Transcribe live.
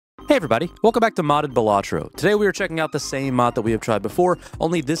Hey everybody, welcome back to Modded Balatro. Today we are checking out the same mod that we have tried before,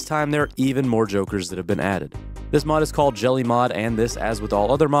 only this time there are even more jokers that have been added. This mod is called Jelly Mod, and this, as with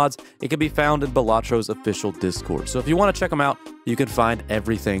all other mods, it can be found in Balatro's official Discord. So if you want to check them out, you can find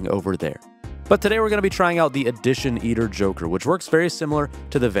everything over there. But today we're going to be trying out the Addition Eater Joker, which works very similar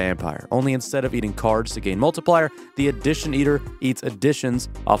to the Vampire. Only instead of eating cards to gain multiplier, the Addition Eater eats additions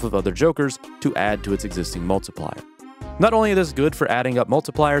off of other jokers to add to its existing multiplier. Not only is this good for adding up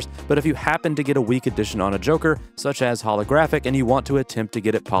multipliers, but if you happen to get a weak addition on a joker, such as holographic, and you want to attempt to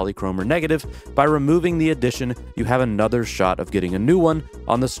get it polychrome or negative, by removing the addition, you have another shot of getting a new one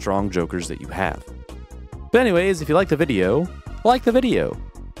on the strong jokers that you have. But anyways, if you like the video, like the video.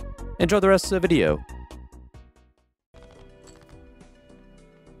 Enjoy the rest of the video.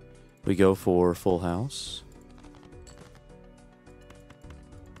 We go for full house.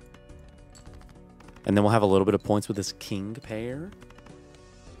 And then we'll have a little bit of points with this king pair.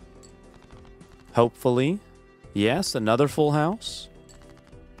 Hopefully. Yes, another full house.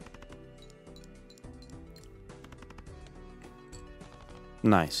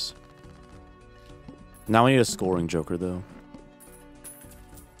 Nice. Now we need a scoring joker, though.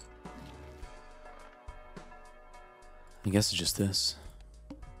 I guess it's just this.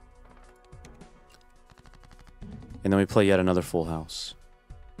 And then we play yet another full house.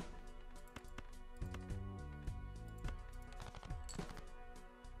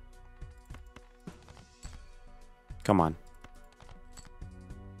 Come on.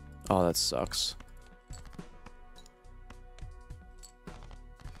 Oh, that sucks.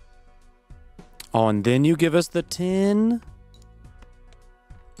 Oh, and then you give us the 10?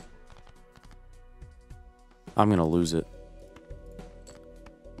 I'm gonna lose it.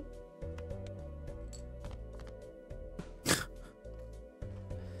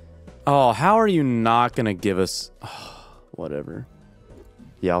 Oh, how are you not gonna give us... Oh, whatever.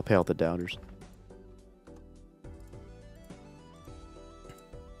 Yeah, I'll pay out the doubters.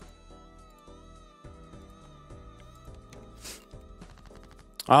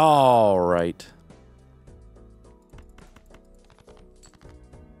 All right.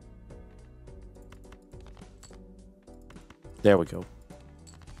 There we go.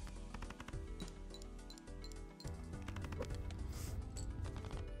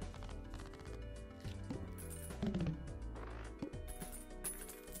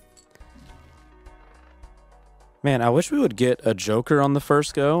 Man, I wish we would get a joker on the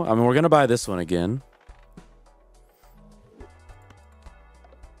first go. I mean, we're going to buy this one again.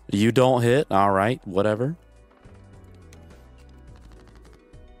 You don't hit? All right, whatever.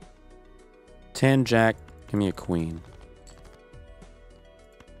 10 jack. Give me a queen.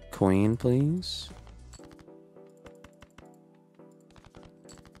 Queen, please.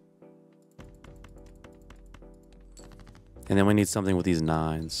 And then we need something with these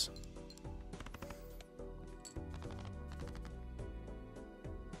nines.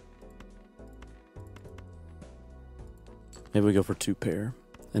 Maybe we go for 2 pair.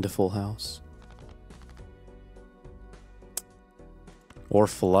 Into full house. Or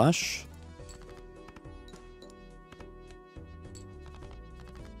flush.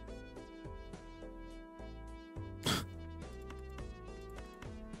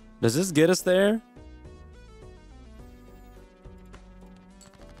 Does this get us there?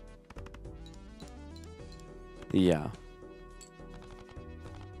 Yeah.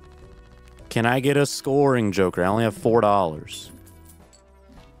 Can I get a scoring joker? I only have $4.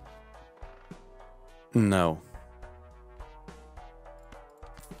 No.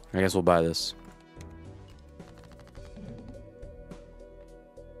 I guess we'll buy this.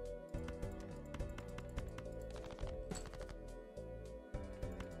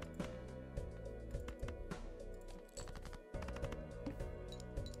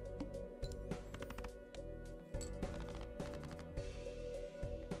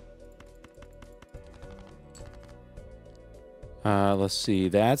 Let's see.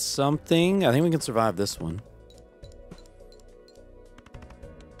 That's something. I think we can survive this one.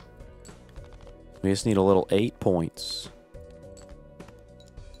 We just need a little 8 points.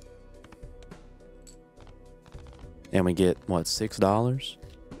 And we get, what, $6?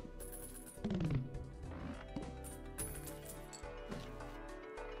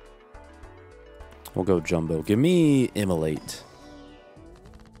 We'll go jumbo. Give me immolate.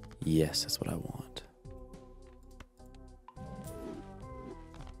 Yes, that's what I want.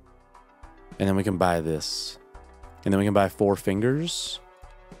 And then we can buy this. And then we can buy 4 fingers.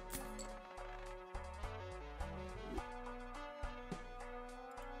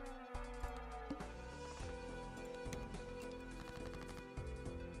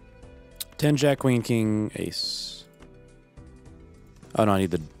 Ten jack, queen, king, ace. Oh no, I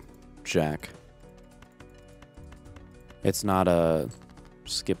need the Jack. It's not a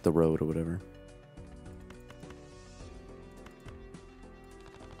skip the road or whatever.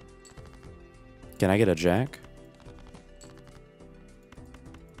 Can I get a Jack?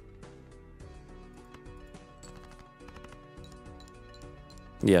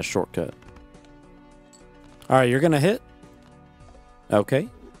 Yeah, shortcut. All right, you're gonna hit. Okay.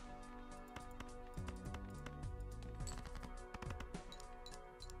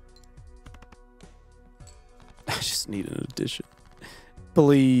 I just need an addition.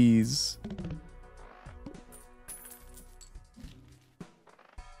 Please.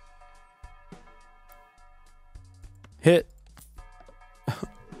 Hit.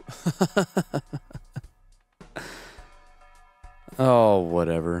 Oh,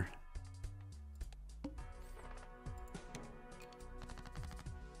 whatever.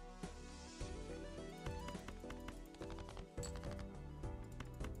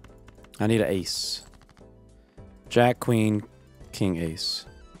 I need an ace. Jack, queen, king, ace.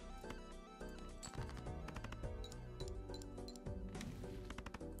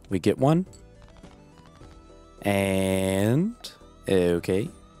 We get one. And... okay.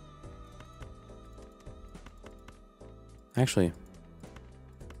 Actually...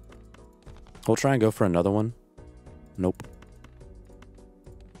 we'll try and go for another one. Nope.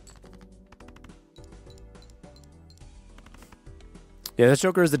 Yeah, this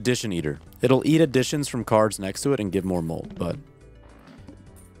Joker is addition eater. It'll eat additions from cards next to it and give more molt, but...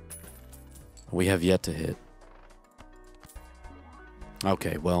 we have yet to hit.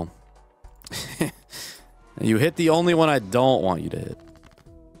 Okay, well... you hit the only one I don't want you to hit.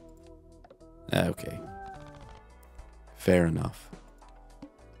 Okay. Fair enough.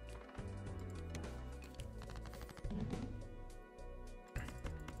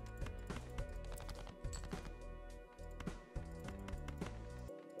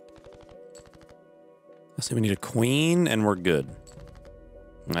 Let's say we need a queen and we're good.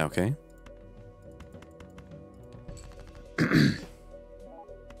 Okay.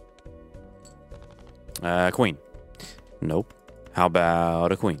 Queen. Nope. How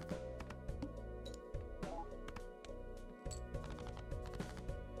about a queen?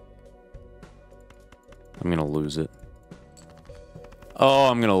 I'm gonna lose it. Oh,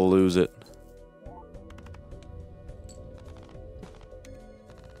 I'm gonna lose it.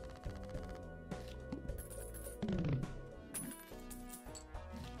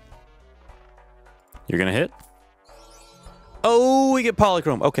 You're gonna hit? Oh, we get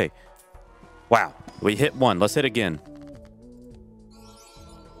polychrome. Okay. Wow. We hit one. Let's hit again.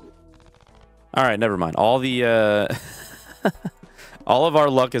 All right, never mind. All the all of our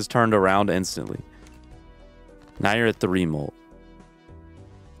luck has turned around instantly. Now you're at 3 molt.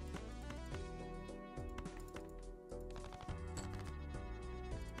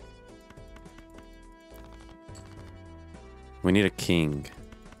 We need a king.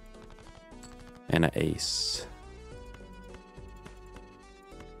 And an ace.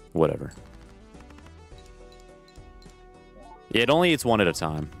 Whatever. Yeah, it only eats one at a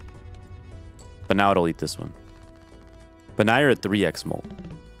time. But now it'll eat this one. But now you're at 3x molt.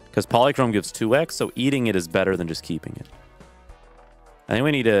 Because polychrome gives 2x, so eating it is better than just keeping it. I think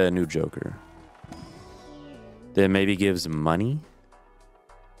we need a new Joker. That maybe gives money.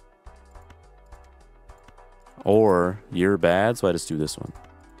 Or you're bad, so I just do this one.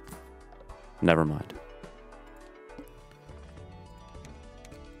 Never mind.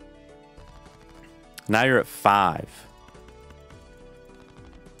 Now you're at 5.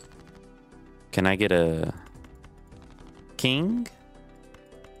 Can I get a king?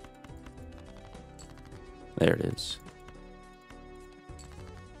 There it is.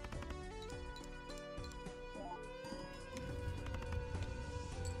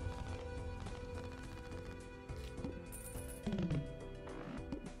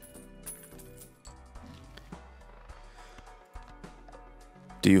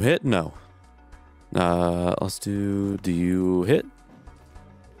 Do you hit? No. Let's do you hit?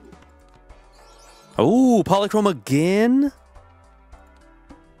 Oh, polychrome again?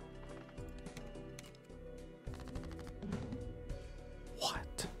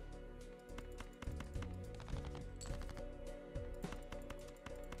 What?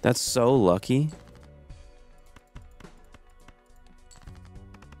 That's so lucky.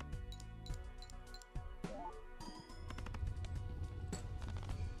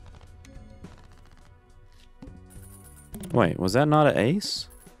 Wait, was that not an ace?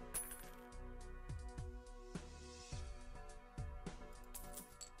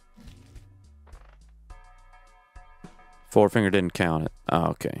 Four-finger didn't count it. Oh,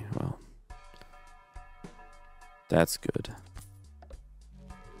 okay, well. That's good.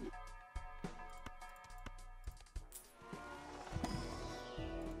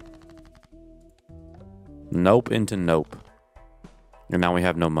 Nope into nope. And now we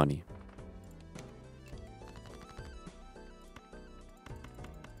have no money.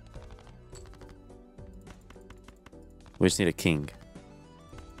 We just need a king.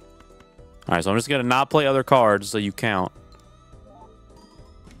 Alright, so I'm just going to not play other cards so you count.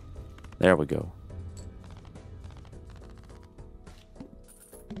 There we go.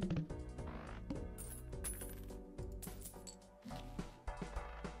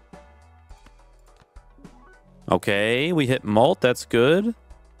 Okay, we hit malt. That's good.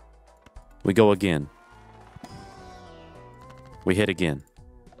 We go again. We hit again.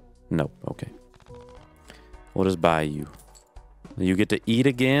 Nope. Okay. We'll just buy you. You get to eat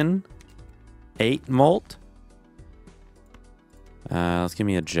again. 8 malt. Let's give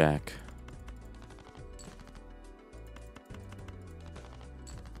me a jack.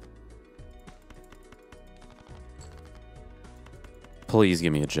 Please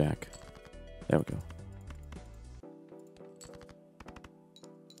give me a jack. There we go.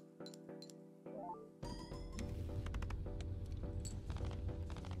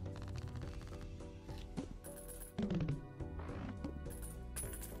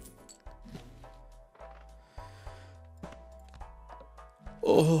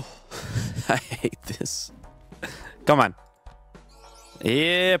 Oh, I hate this. Come on.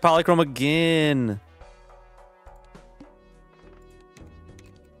 Yeah, polychrome again.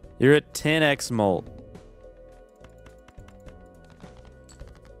 You're at 10x mult.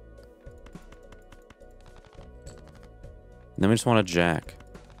 Then we just want a jack.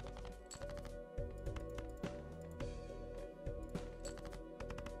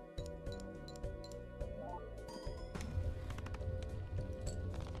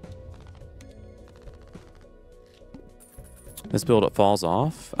 This build up falls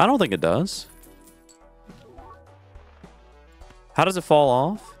off? I don't think it does. How does it fall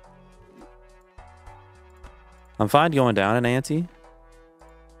off? I'm fine going down an ante.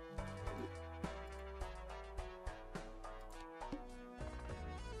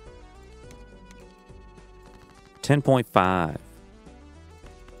 $10.5.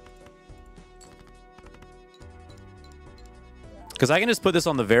 Because I can just put this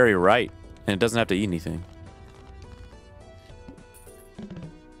on the very right and it doesn't have to eat anything.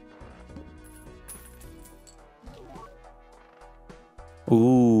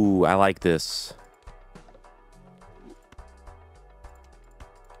 Ooh, I like this.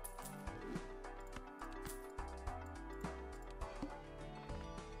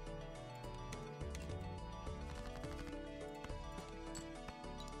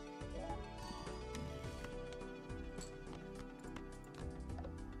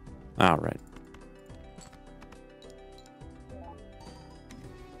 All right.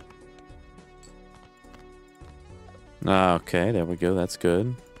 Okay, there we go. That's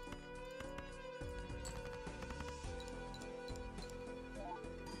good.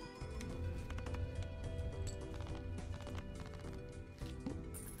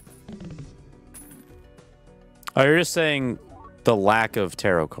 Oh, you're just saying the lack of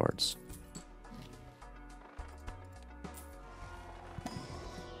tarot cards.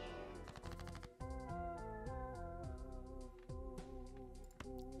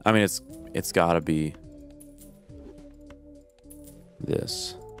 I mean, it's got to be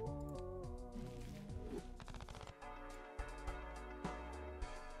this.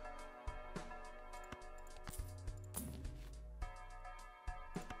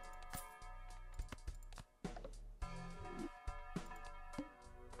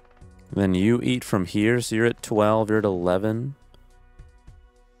 Then you eat from here, so you're at 12, you're at 11.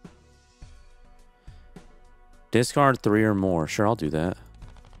 Discard 3 or more. Sure, I'll do that.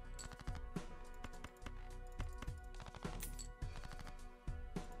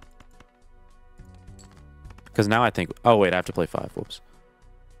 Because now I think... Oh, wait, I have to play 5. Whoops.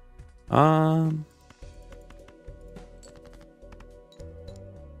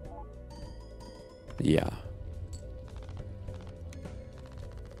 Yeah.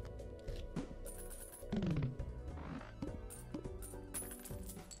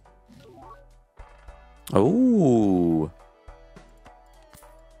 Ooh.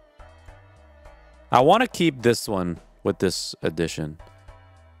 I want to keep this one with this addition.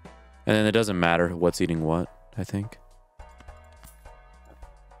 And then it doesn't matter what's eating what, I think.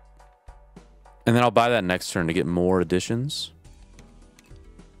 And then I'll buy that next turn to get more additions.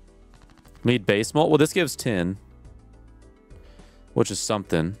 Need base malt? Well, this gives 10. Which is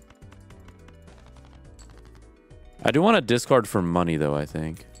something. I do want to discard for money, though, I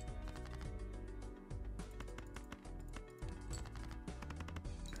think.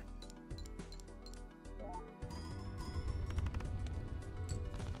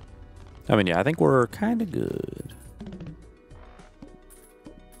 I mean, yeah, I think we're kind of good.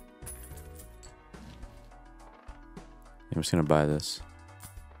 I'm just going to buy this.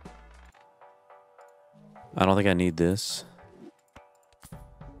 I don't think I need this.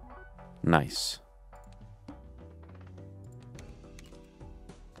 Nice.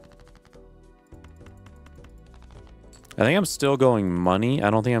 I think I'm still going money. I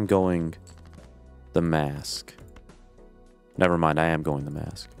don't think I'm going the mask. Never mind, I am going the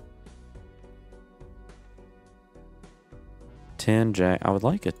mask. 10 jack. I would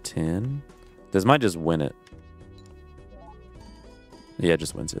like a 10. This might just win it. Yeah, it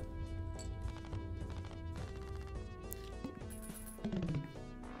just wins it.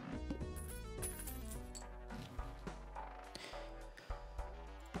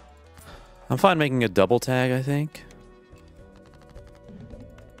 I'm fine making a double tag, I think.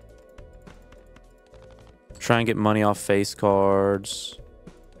 Try and get money off face cards.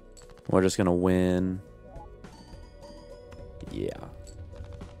 We're just gonna win. Yeah.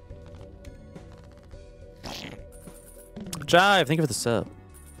 Jive, thank you for the sub.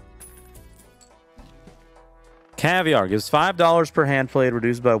 Caviar gives $5 per hand played,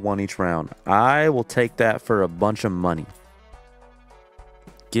 reduced by 1 each round. I will take that for a bunch of money.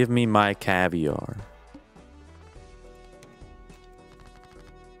 Give me my caviar.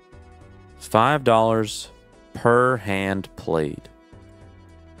 $5 per hand played.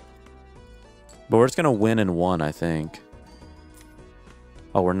 But we're just going to win in one, I think.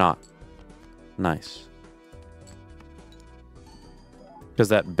 Oh, we're not. Nice. Because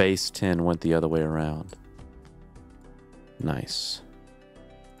that base 10 went the other way around. Nice.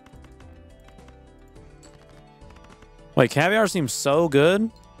 Wait, caviar seems so good.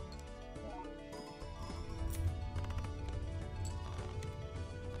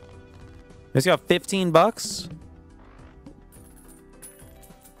 It's got 15 bucks.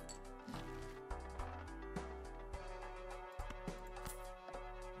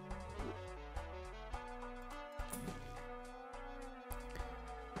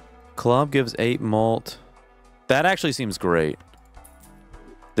 Club gives 8 malt. That actually seems great.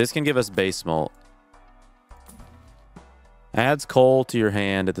 This can give us base malt. Adds coal to your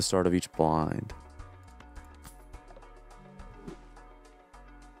hand at the start of each blind.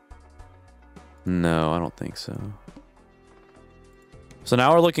 No, I don't think so. So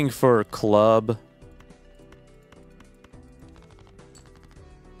now we're looking for club.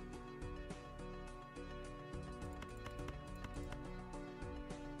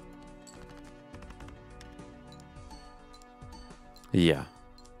 Yeah.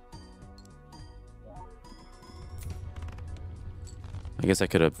 I guess I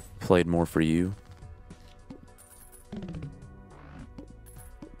could have played more for you.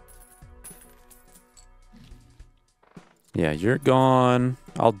 Yeah, you're gone.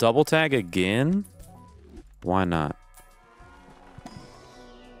 I'll double tag again. Why not?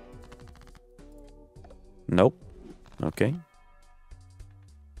 Nope. Okay.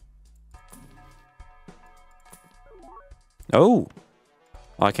 Oh!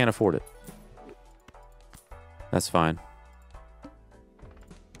 Oh, I can't afford it. That's fine.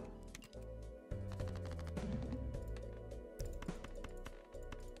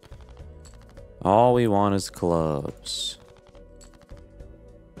 All we want is clubs.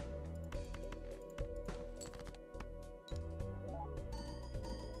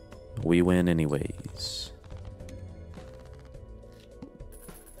 We win anyways.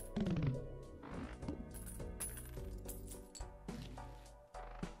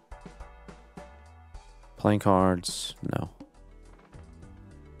 Playing cards? No.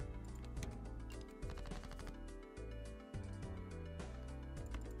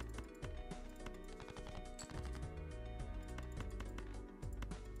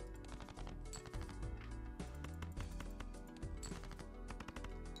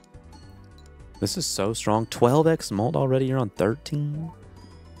 This is so strong. 12x mult already. You're on 13.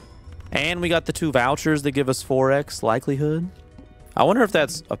 And we got the 2 vouchers that give us 4x likelihood. I wonder if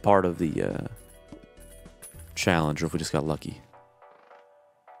that's a part of the challenge or if we just got lucky.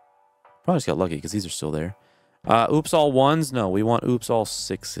 Probably just got lucky because these are still there. Oops all 1s? No, we want oops all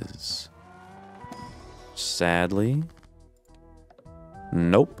 6s. Sadly.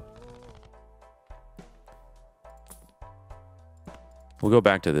 Nope. We'll go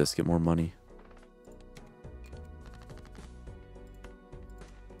back to this, get more money.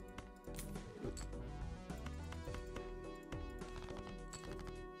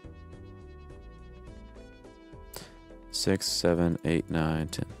 Six, 7, 8, 9,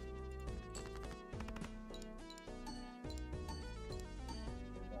 10.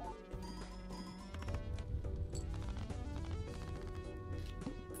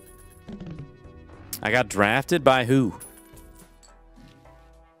 I got drafted by who?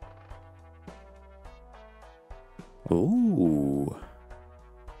 Ooh.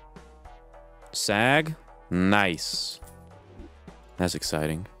 SAG? Nice. That's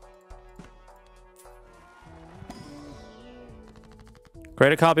exciting.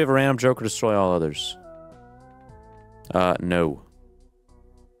 Create a copy of a random Joker, destroy all others. No.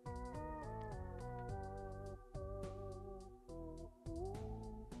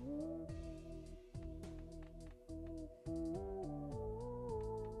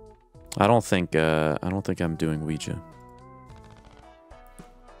 I don't think I'm doing Ouija.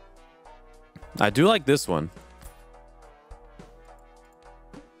 I do like this one.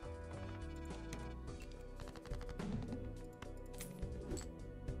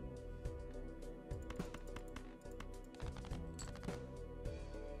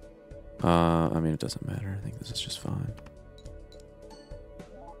 I mean, it doesn't matter. I think this is just fine.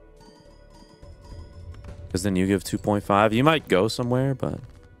 Because then you give 2.5. You might go somewhere, but...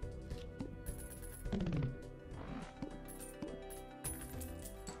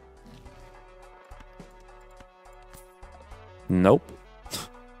 Nope.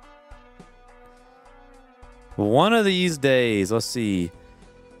 One of these days, let's see.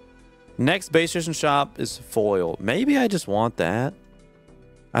 Next base station shop is foil. Maybe I just want that.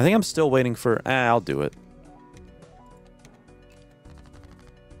 I think I'm still waiting for... I'll do it.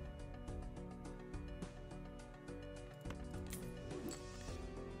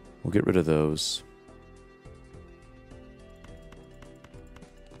 We'll get rid of those.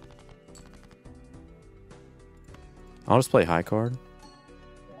 I'll just play high card.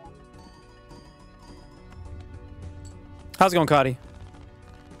 How's it going, Cotty?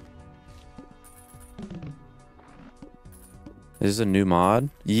 Is this a new mod?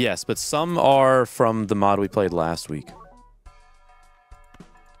 Yes, but some are from the mod we played last week.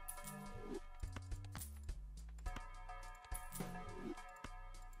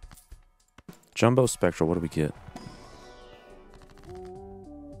 Jumbo Spectral, what do we get?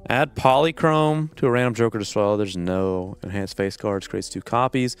 Add Polychrome to a random Joker to swallow. There's no enhanced face cards. Creates 2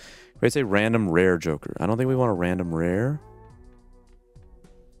 copies. Creates a random rare Joker. I don't think we want a random rare.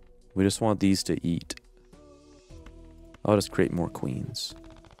 We just want these to eat. I'll just create more queens.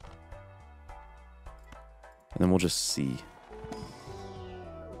 And then we'll just see.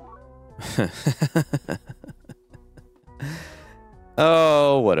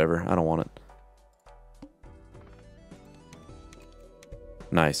 Oh, whatever. I don't want it.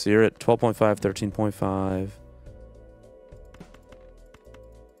 Nice. So you're at 12.5, 13.5.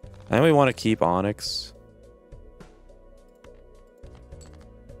 I think we want to keep Onyx.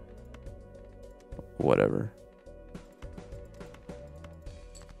 Whatever.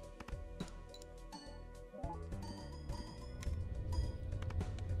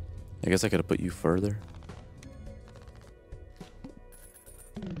 I guess I could have put you further.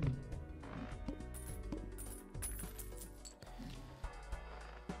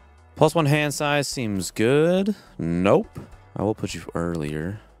 +1 hand size seems good. Nope. I will put you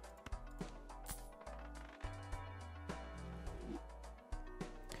earlier.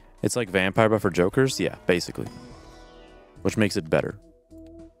 It's like Vampire but for Jokers? Yeah, basically. Which makes it better.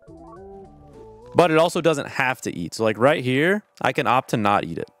 But it also doesn't have to eat. So like right here, I can opt to not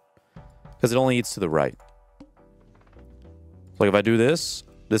eat it. Because it only eats to the right. Like if I do this,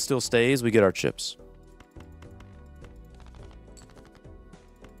 this still stays, we get our chips.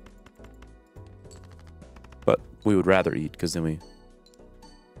 But we would rather eat because then we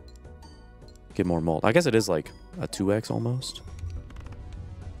get more mold. I guess it is like a 2x almost.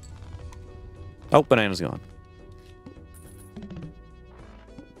 Oh, banana's gone.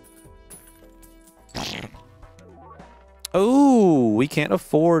 Oh, we can't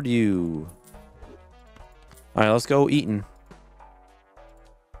afford you. All right, let's go eating.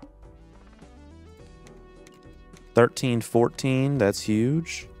 13, 14, that's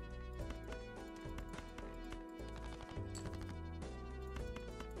huge.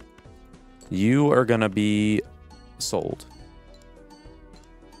 You are gonna be sold.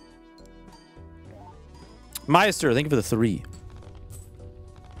 Meister, thank you for the 3.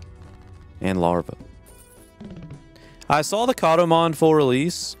 And Larva. I saw the Katomon full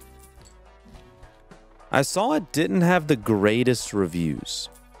release. I saw it didn't have the greatest reviews.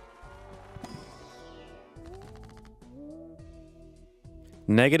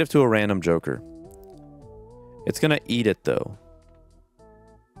 Negative to a random Joker. It's gonna eat it though.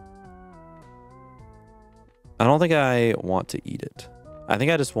 I don't think I want to eat it. I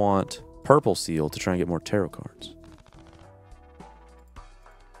think I just want Purple Seal to try and get more tarot cards.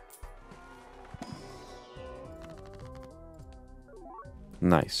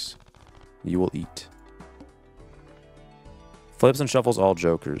 Nice. You will eat. Flips and shuffles all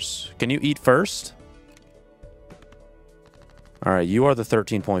jokers. Can you eat first? All right, you are the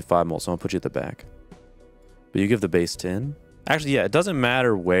 13.5 mult, so I'm going to put you at the back. But you give the base 10. Actually, yeah, it doesn't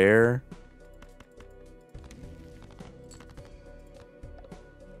matter where.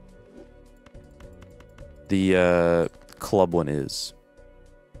 The club one is.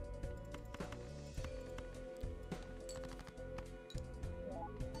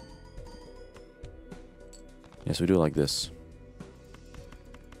 Yes, we do it like this.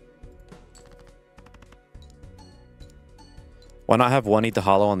 Why not have one eat the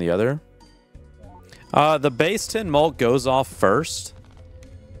hollow on the other? The base 10 mult goes off first.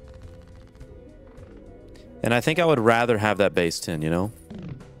 And I think I would rather have that base 10, you know?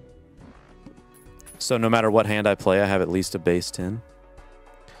 So no matter what hand I play, I have at least a base 10.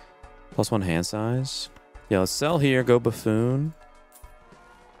 Plus 1 hand size. Yeah, let's sell here. Go buffoon.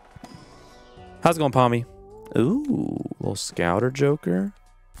 How's it going, Pommy? Ooh, little scouter joker.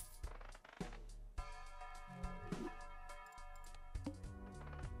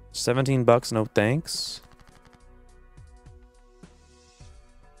 $17, no thanks.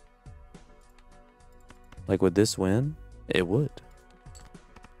 Like, would this win? It would.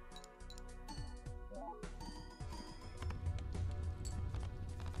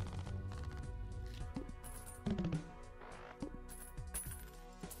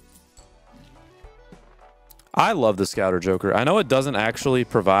 I love the Scouter Joker. I know it doesn't actually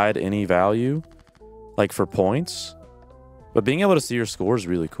provide any value, like for points, but being able to see your score is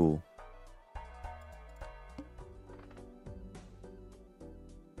really cool.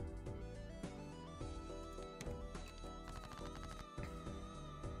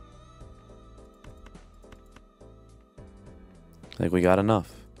 I think we got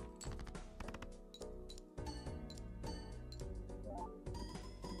enough.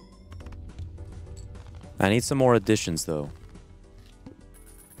 I need some more additions, though.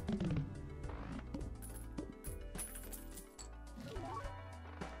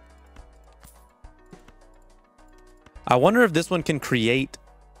 I wonder if this one can create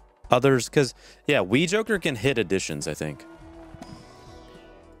others, because, yeah, Wii Joker can hit additions, I think.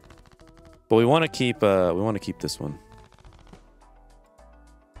 But we want to keep this one.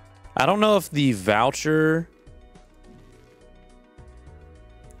 I don't know if the voucher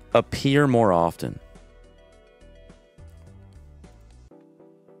appear more often.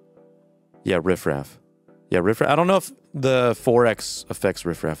 Yeah, riffraff. Yeah, riffraff. I don't know if the 4X affects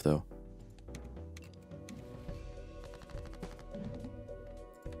riffraff, though.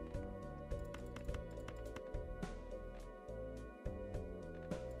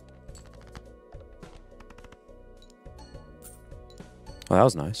 Oh, that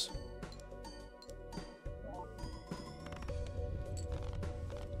was nice.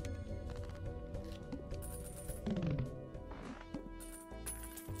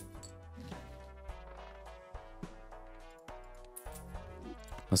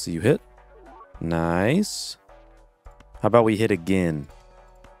 Let's see, you hit. Nice. How about we hit again?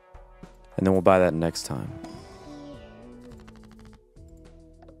 And then we'll buy that next time.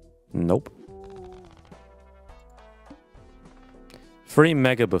 Nope. Free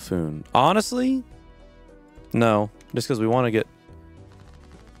Mega Buffoon. Honestly, no. Just because we want to get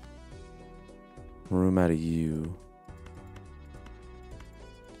room out of you.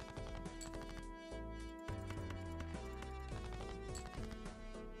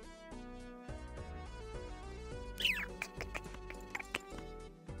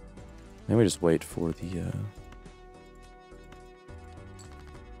 Maybe we just wait for the...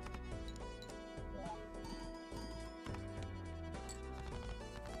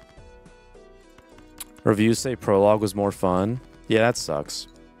 Reviews say Prologue was more fun. Yeah, that sucks.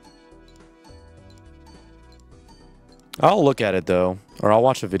 I'll look at it, though. Or I'll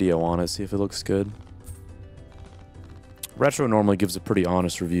watch a video on it, see if it looks good. Retro normally gives a pretty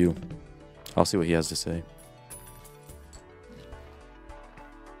honest review. I'll see what he has to say.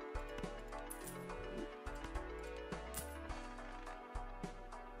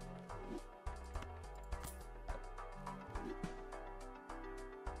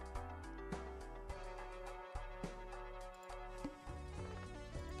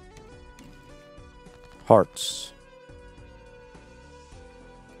 Hearts.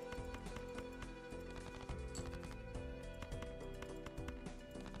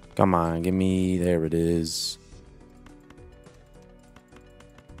 Come on, give me... There it is.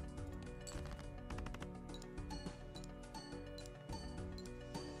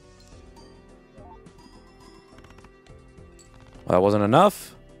 Well, that wasn't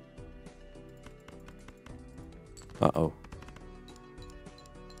enough. Uh-oh.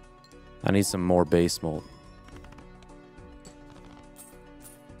 I need some more base mold.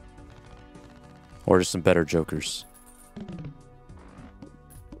 Or just some better jokers.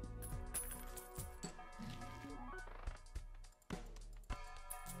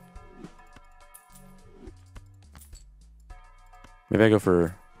 Maybe I go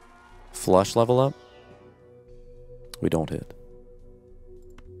for flush level up. We don't hit.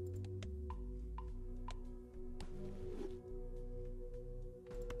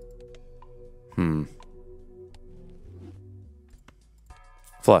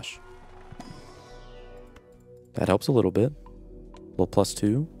 Flush. That helps a little bit. A little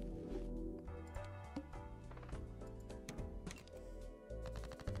 +2.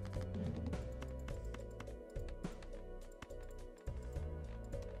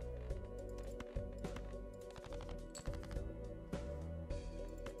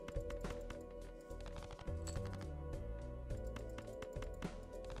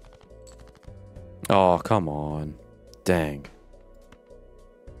 Oh, come on. Dang.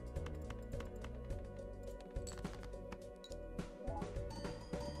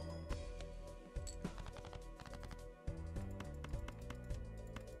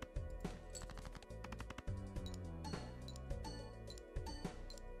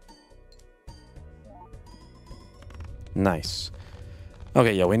 Nice.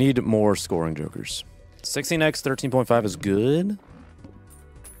 Okay, yeah, we need more scoring jokers. 16x, 13.5 is good.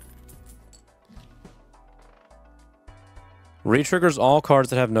 Retriggers all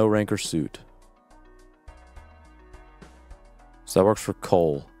cards that have no rank or suit. So that works for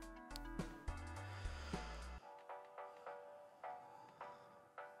Cole.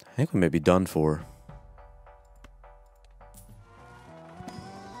 I think we may be done for.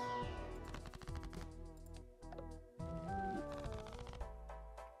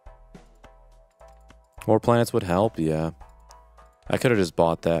 More planets would help, yeah. I could have just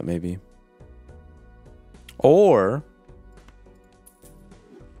bought that, maybe. Or...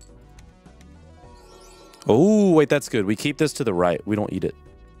 oh, wait, that's good. We keep this to the right. We don't eat it.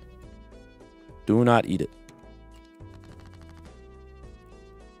 Do not eat it.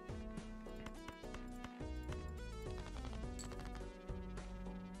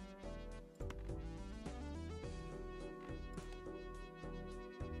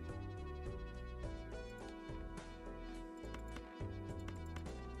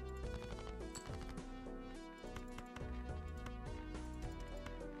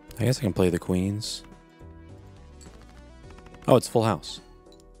 I guess I can play the queens. Oh, it's full house.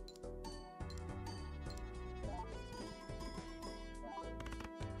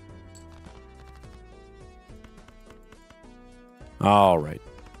 All right.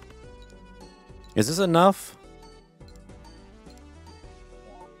 Is this enough?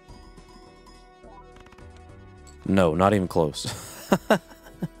 No, not even close.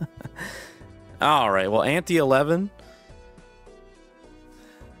 All right. Well, ante 11.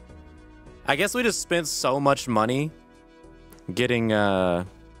 I guess we just spent so much money getting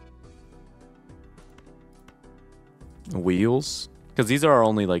wheels, because these are our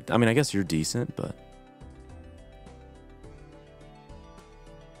only, like, I mean, I guess you're decent, but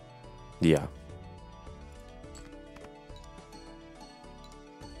yeah.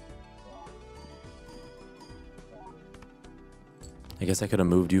 I guess I could have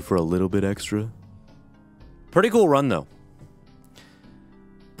moved you for a little bit extra. Pretty cool run though.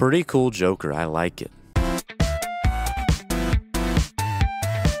 Pretty cool Joker. I like it.